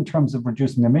 not in terms of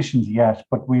reducing emissions yet,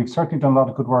 but we've certainly done a lot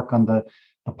of good work on the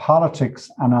politics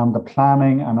and on the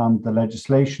planning and on the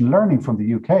legislation, learning from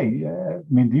the UK.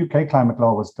 The UK climate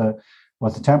law was the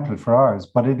template for ours,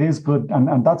 but it is good,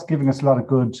 and that's giving us a lot of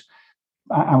good.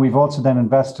 And we've also then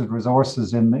invested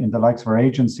resources in the likes of our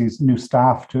agencies, new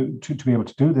staff to be able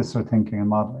to do this sort of thinking and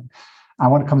modelling.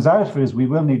 And what comes out of it is we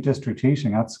will need district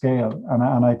heating at scale,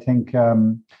 and I think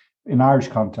in Irish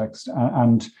context,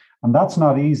 and that's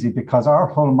not easy, because our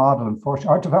whole model, unfortunately,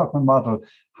 our development model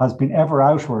has been ever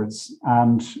outwards,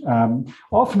 and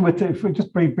often if we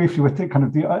just very briefly with the kind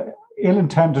of the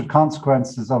ill-intended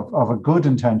consequences of a good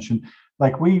intention.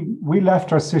 We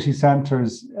left our city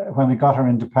centres when we got our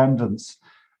independence.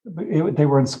 They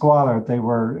were in squalor. They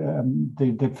were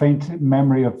the faint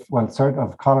memory of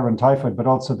cholera and typhoid, but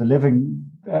also the living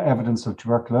evidence of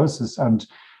tuberculosis. And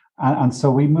so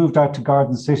we moved out to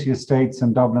Garden City estates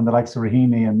in Dublin, the likes of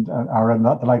Raheny and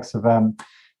the likes of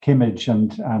Kimmage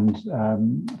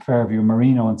and Fairview,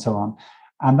 Marino, and so on.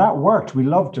 And that worked. We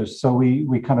loved it. So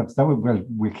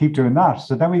we'll keep doing that.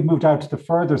 So then we moved out to the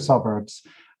further suburbs.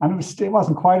 And it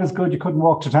wasn't quite as good. You couldn't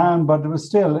walk to town, but it was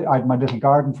still, I had my little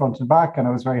garden front and back, and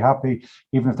I was very happy,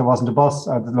 even if there wasn't a bus,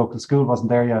 the local school wasn't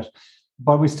there yet.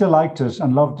 But we still liked it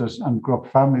and loved it and grew up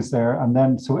families there.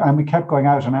 And we kept going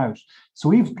out and out. So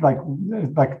we've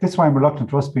this is why I'm reluctant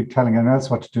to us be telling anyone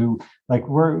else what to do.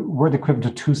 We're the equivalent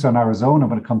of Tucson, Arizona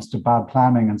when it comes to bad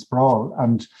planning and sprawl.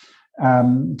 And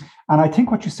I think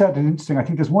what you said is interesting. I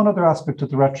think there's one other aspect of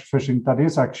the retrofitting that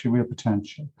is actually real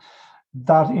potential.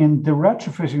 That in the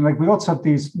retrofitting, we also have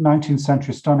these 19th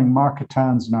century stunning market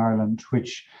towns in Ireland,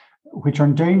 which which are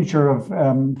in danger of.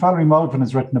 Valerie Mulvin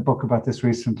has written a book about this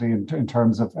recently in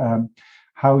terms of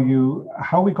how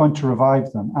we're going to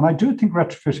revive them. And I do think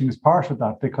retrofitting is part of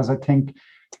that, because I think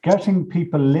getting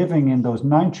people living in those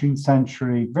 19th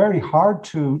century, very hard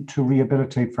to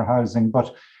rehabilitate for housing,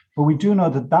 but we do know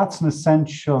that that's an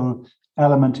essential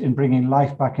element in bringing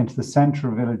life back into the center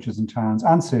of villages and towns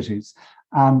and cities.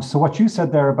 And so what you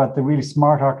said there about the really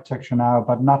smart architecture now,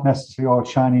 but not necessarily all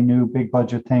shiny new big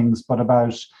budget things, but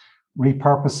about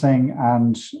repurposing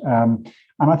and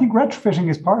I think retrofitting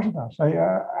is part of that.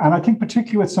 And I think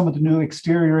particularly with some of the new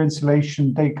exterior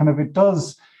insulation,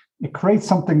 it creates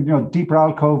something, deeper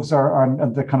alcoves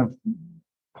or the kind of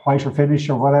whiter finish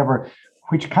or whatever,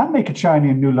 which can make it shiny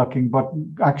and new looking, but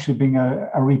actually being a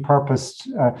repurposed.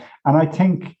 And I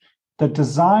think the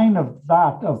design of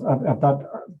that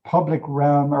public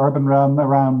realm, urban realm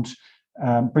around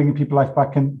bringing people life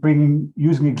back and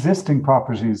using existing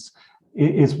properties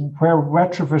is where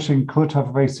retrofitting could have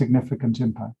a very significant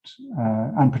impact,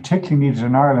 and particularly needed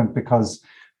in Ireland because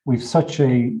we've such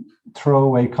a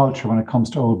throwaway culture when it comes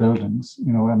to old buildings,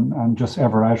 and just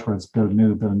ever outwards, build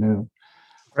new.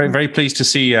 Very, very pleased to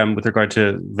see, with regard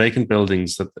to vacant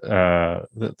buildings, that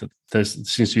there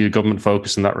seems to be a government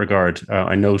focus in that regard.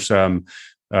 I note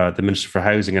the Minister for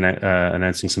Housing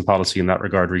announcing some policy in that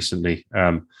regard recently.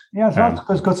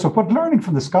 That's good stuff. But learning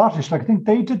from the Scottish, I think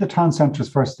they did the town centres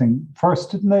first,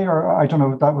 didn't they? Or I don't know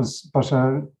what that was, but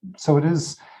so it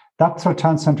is. That's our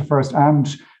town centre first, and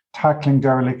tackling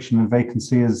dereliction and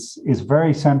vacancy is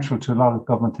very central to a lot of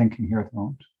government thinking here at the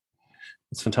moment.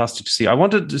 It's fantastic to see. I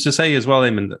wanted to say as well,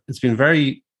 Eamon, it's been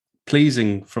very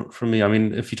pleasing for me. I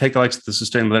mean, if you take the likes of the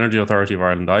Sustainable Energy Authority of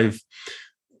Ireland, I've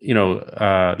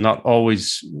not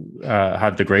always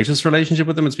had the greatest relationship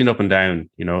with them. It's been up and down,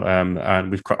 and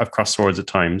I've crossed swords at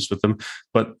times with them.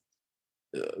 But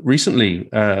recently,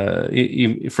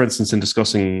 for instance, in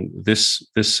discussing this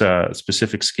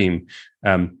specific scheme,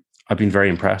 I've been very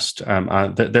impressed.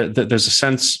 There's a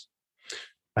sense.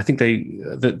 I think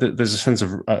there's a sense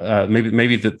of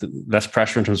maybe the less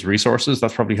pressure in terms of resources.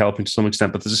 That's probably helping to some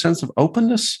extent, but there's a sense of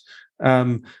openness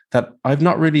that I've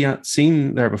not really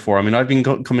seen there before. I mean, I've been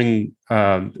coming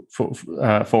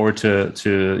forward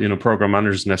to program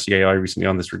managers in SEAI recently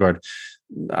on this regard,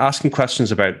 asking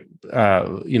questions about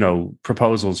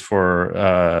proposals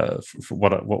for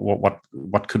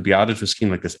what could be added to a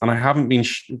scheme like this, and I haven't been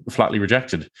flatly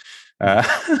rejected.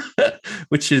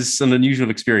 Which is an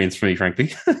unusual experience for me,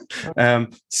 frankly.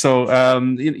 One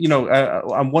of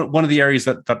the areas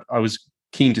that I was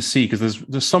keen to see, because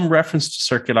there's some reference to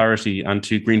circularity and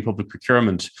to green public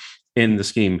procurement in the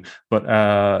scheme, but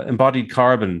embodied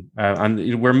carbon,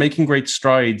 and we're making great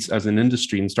strides as an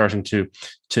industry in starting to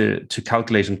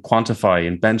calculate and quantify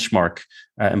and benchmark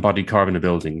embodied carbon of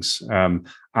buildings.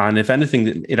 And if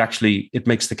anything, it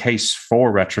makes the case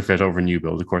for retrofit over new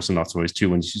build, of course, in lots of ways too,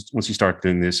 once you start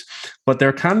doing this. But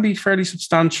there can be fairly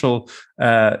substantial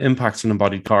impacts on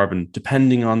embodied carbon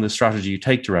depending on the strategy you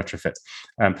take to retrofit.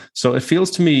 So it feels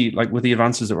to me like with the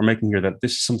advances that we're making here, that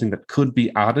this is something that could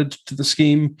be added to the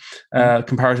scheme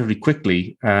comparatively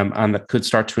quickly, and that could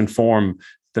start to inform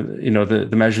the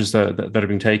measures that are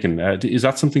being taken. Is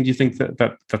that something, do you think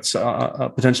that's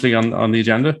potentially on the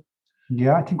agenda?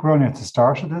 Yeah, I think we're only at the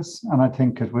start of this, and I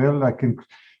think it will. Like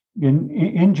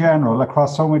in general,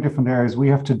 across so many different areas, we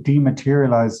have to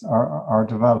dematerialize our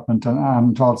development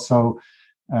and also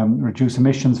reduce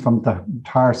emissions from the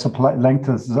entire length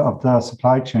of the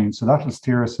supply chain. So that will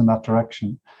steer us in that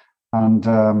direction. And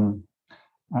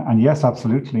yes,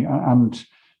 absolutely. And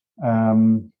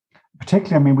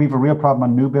particularly, I mean, we have a real problem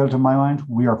on new build in my mind.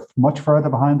 We are much further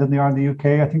behind than they are in the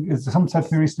UK. I think someone said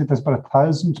to me recently there's about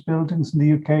 1,000 buildings in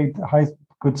the UK, high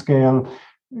good scale,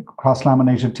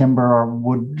 cross-laminated timber or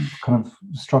wood kind of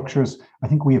structures. I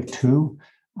think we have 2.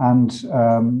 And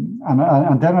then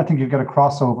I think you get a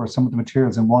crossover. Some of the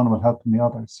materials in one will help in the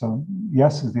other. So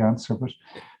yes is the answer, but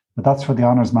that's for the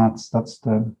honours maths. That's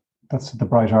the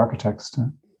bright architects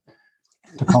to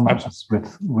come at us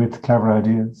with clever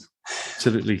ideas.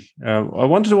 Absolutely. I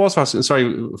wanted to also ask,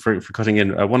 sorry for cutting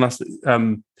in, I want to ask,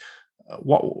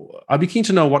 I'd be keen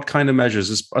to know what kind of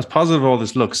measures, as positive all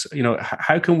this looks,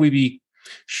 how can we be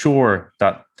sure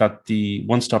that the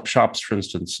one-stop shops, for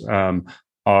instance,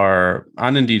 are,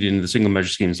 and indeed in the single measure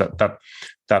schemes, that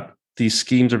these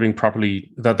schemes are being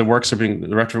properly, that the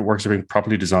retrofit works are being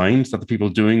properly designed, that the people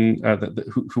doing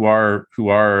who are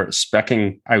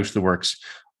speccing out the works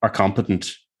are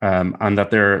competent, and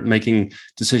that they're making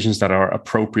decisions that are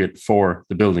appropriate for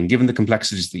the building, given the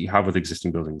complexities that you have with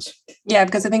existing buildings. Yeah,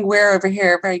 because I think we're over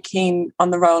here very keen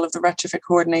on the role of the retrofit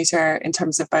coordinator in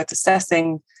terms of both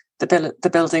assessing the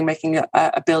building, making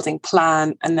a building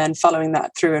plan, and then following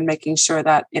that through and making sure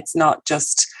that it's not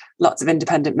just lots of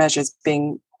independent measures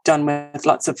being done with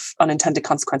lots of unintended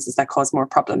consequences that cause more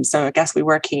problems. So I guess we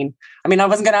were keen. I mean, I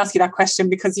wasn't going to ask you that question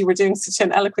because you were doing such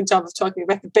an eloquent job of talking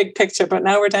about the big picture, but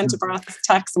now we're down to brass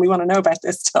tacks and we want to know about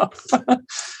this stuff.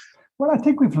 Well, I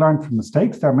think we've learned from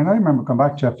mistakes there. I mean, I remember going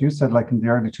back, Jeff, you said like in the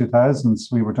early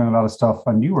 2000s, we were doing a lot of stuff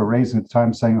and you were raising at the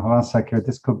time saying, hold on a sec here,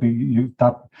 this could be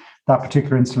that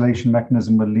particular installation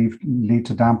mechanism will lead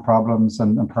to damp problems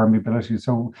and permeability.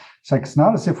 So it's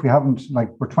not as if we haven't, like,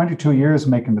 we're 22 years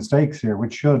making mistakes here,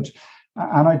 which should.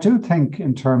 And I do think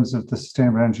in terms of the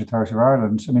Sustainable Energy Authority of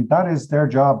Ireland, I mean, that is their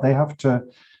job. They have to,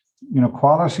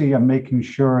 quality and making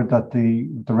sure that the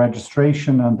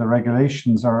registration and the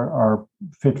regulations are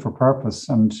fit for purpose.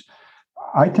 And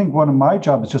I think one of my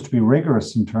jobs is just to be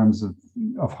rigorous in terms of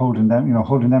holding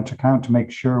them to account, to make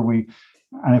sure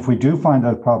and if we do find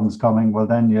out problems coming, well,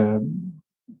 then you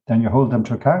hold them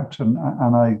to account.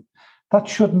 I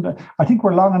think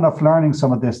we're long enough learning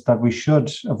some of this that we should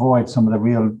avoid some of the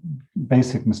real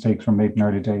basic mistakes were made in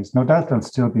early days. No doubt there'll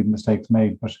still be mistakes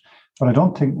made, but I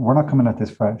don't think we're not coming at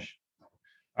this fresh.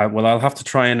 Well, I'll have to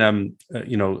try and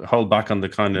hold back on the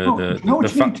kind of do you know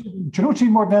what you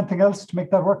need more than anything else to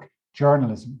make that work?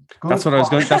 Journalism. That's what I was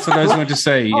going to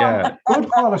say. Yeah. Good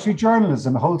quality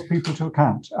journalism holds people to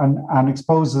account and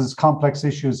exposes complex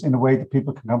issues in a way that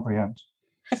people can comprehend.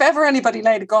 If ever anybody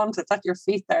laid a gauntlet at your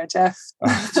feet there, Jeff.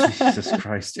 Oh, Jesus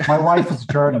Christ. My wife is a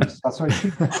journalist. That's why she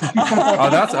said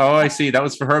that. I see. That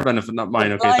was for her benefit, not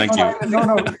mine. Okay, thank you.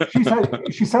 No.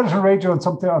 She said it on radio on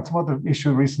some other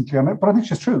issue recently, but I think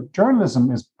she's true.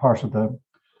 Journalism is part of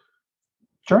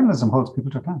journalism holds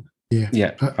people to account.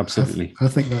 Yeah, absolutely. I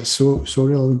think that's so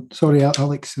real. Sorry,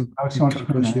 Alex. I just wanted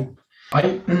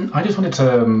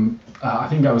to. I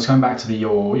think I was coming back to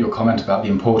your comment about the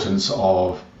importance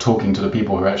of talking to the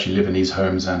people who actually live in these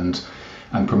homes and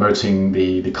promoting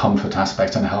the comfort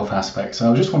aspect and health aspects. And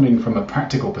I was just wondering from a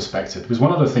practical perspective, because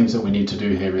one of the things that we need to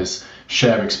do here is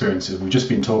share experiences. We've just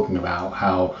been talking about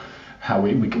how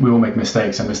we all make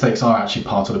mistakes, and mistakes are actually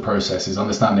part of the process, is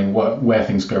understanding where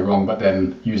things go wrong, but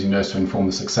then using those to inform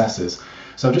the successes.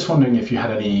 So I'm just wondering if you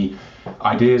had any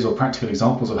ideas or practical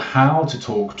examples of how to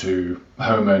talk to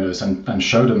homeowners and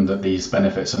show them that these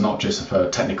benefits are not just for a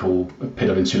technical bit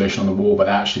of insulation on the wall, but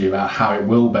actually about how it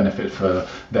will benefit for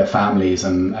their families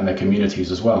and their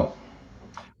communities as well.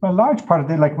 Well, a large part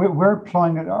of it, like we're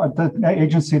employing the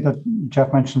agency that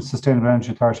Jeff mentioned, Sustainable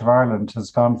Energy Authority of Ireland, has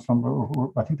gone from,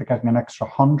 I think they're getting an extra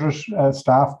 100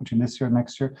 staff between this year and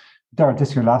last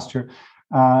year.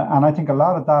 And I think a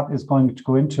lot of that is going to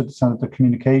go into some of the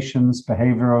communications,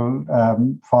 behavioural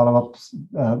follow-ups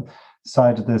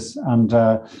side of this. And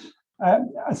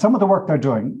some of the work they're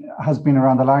doing has been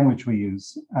around the language we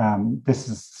use. This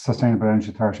is Sustainable Energy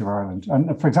Authority of Ireland.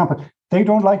 And for example, they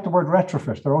don't like the word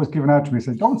retrofit. They're always giving out to me,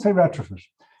 saying, don't say retrofit.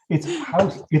 It's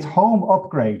home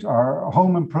upgrade or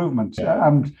home improvement.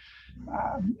 And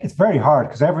it's very hard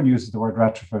because everyone uses the word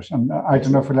retrofit. And I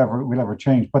don't know if we'll ever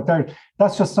change. But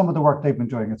that's just some of the work they've been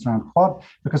doing. It's around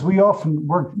because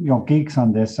we're geeks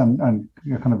on this and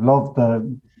kind of love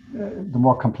the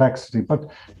more complexity.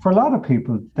 But for a lot of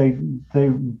people,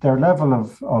 their level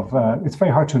of it's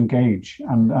very hard to engage,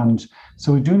 and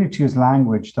so we do need to use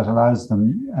language that allows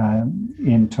them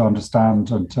to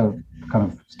understand and to kind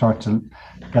of start to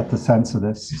get the sense of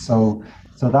this. So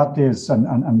that is,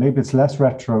 and maybe it's less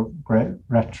retrograde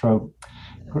retrofit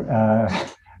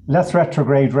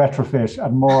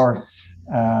and more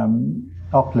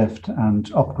uplift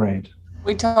and upgrade.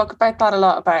 We talk about that a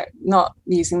lot, about not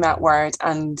using that word,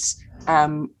 and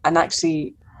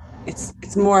actually,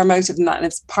 it's more emotive than that, and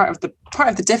it's part of the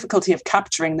difficulty of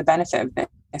capturing the benefit of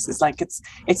this. Is like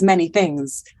it's many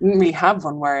things. We didn't really have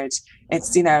one word.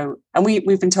 It's and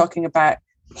we've been talking about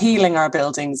healing our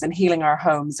buildings and healing our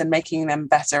homes and making them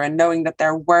better, and knowing that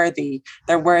they're worthy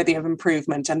of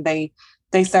improvement, and they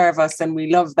serve us and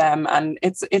we love them, and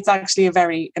it's actually a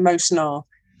very emotional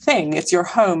thing. It's your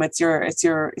home, it's your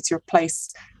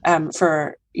place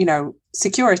for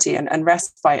security and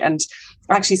respite, and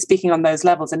actually speaking on those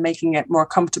levels and making it more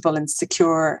comfortable and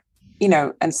secure,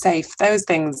 and safe. Those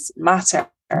things matter.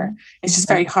 It's just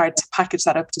very hard to package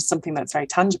that up to something that's very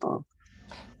tangible.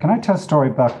 Can I tell a story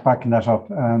backing that up?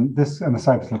 This, and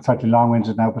aside, it's slightly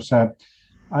long-winded now, but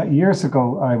years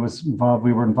ago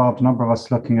we were involved, a number of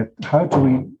us, looking at how do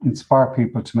we inspire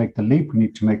people to make the leap we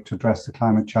need to make to address the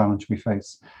climate challenge we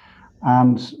face.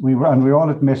 And we all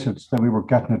admitted that we were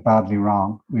getting it badly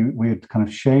wrong. We had kind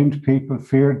of shamed people,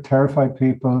 terrified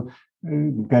people,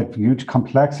 get huge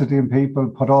complexity in people,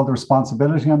 put all the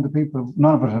responsibility on the people.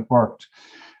 None of it had worked.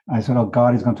 I said, oh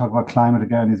God, he's going to talk about climate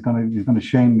again. He's going to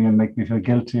shame me and make me feel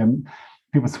guilty, and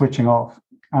people switching off.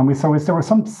 And there were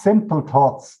some simple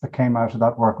thoughts that came out of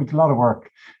that work. We did a lot of work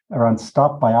around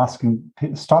stop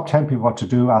telling people what to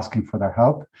do, asking for their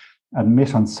help,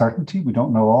 admit uncertainty. We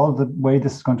don't know all the way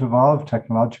this is going to evolve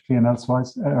technologically and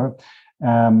elsewise.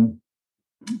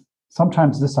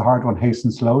 Sometimes this is a hard one,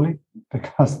 hasten slowly,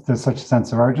 because there's such a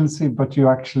sense of urgency, but you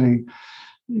actually,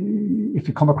 if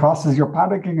you come across as you're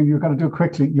panicking and you're going to do it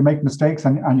quickly, you make mistakes,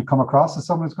 and you come across as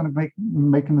someone who's going to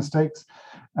making mistakes.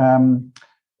 And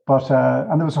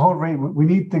there was a whole range. We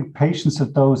need the patience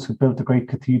of those who built the great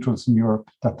cathedrals in Europe,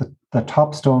 that the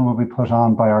top stone will be put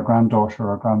on by our granddaughter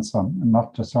or grandson, and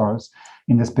not just ours,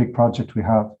 in this big project we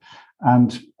have.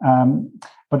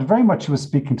 But very much it was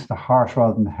speaking to the heart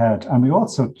rather than the head. And we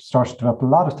also started to develop a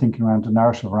lot of thinking around the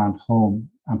narrative around home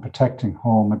and protecting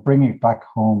home and bringing it back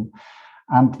home.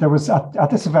 And there was, at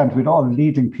this event, we'd all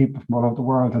leading people from all over the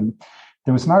world. And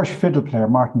there was an Irish fiddle player,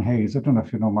 Martin Hayes. I don't know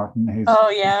if you know Martin Hayes. Oh,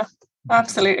 yeah.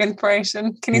 Absolute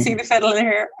inspiration. Can you see the fiddle in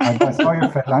here? I saw your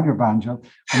fiddle and your banjo.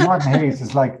 And Martin Hayes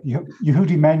is like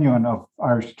Yehudi Menuhin of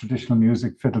Irish traditional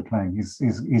music fiddle playing.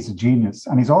 He's a genius.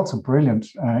 And he's also brilliant,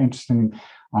 interesting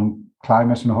on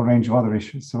climate and a whole range of other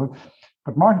issues.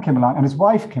 But Martin came along, and his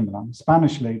wife came along, a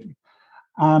Spanish lady.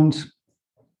 And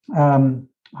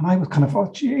I was kind of,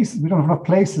 oh, geez, we don't have enough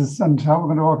places, and how are we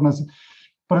going to organize it?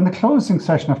 But in the closing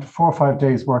session, after 4 or 5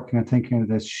 days working and thinking of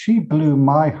this, she blew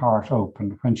my heart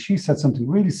open when she said something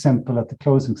really simple at the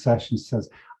closing session. She says,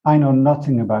 I know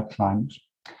nothing about climate,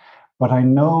 but I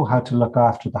know how to look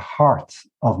after the heart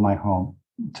of my home,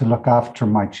 to look after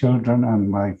my children and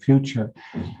my future.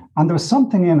 And there was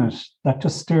something in it that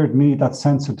just stirred me, that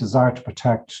sense of desire to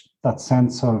protect, that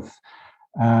sense of,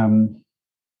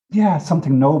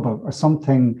 something noble or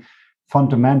something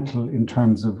fundamental in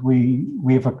terms of we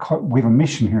have a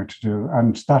mission here to do,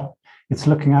 and that it's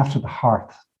looking after the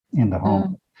heart in the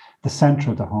home, the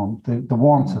center of the home, the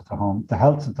warmth of the home, the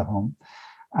health of the home.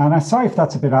 And I'm sorry if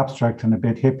that's a bit abstract and a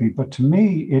bit hippie, but to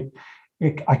me,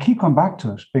 I keep going back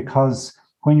to it, because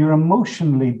when you're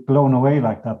emotionally blown away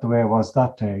like that, the way I was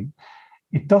that day,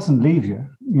 it doesn't leave you,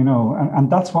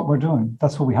 and that's what we're doing.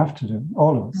 That's what we have to do,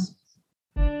 all of us.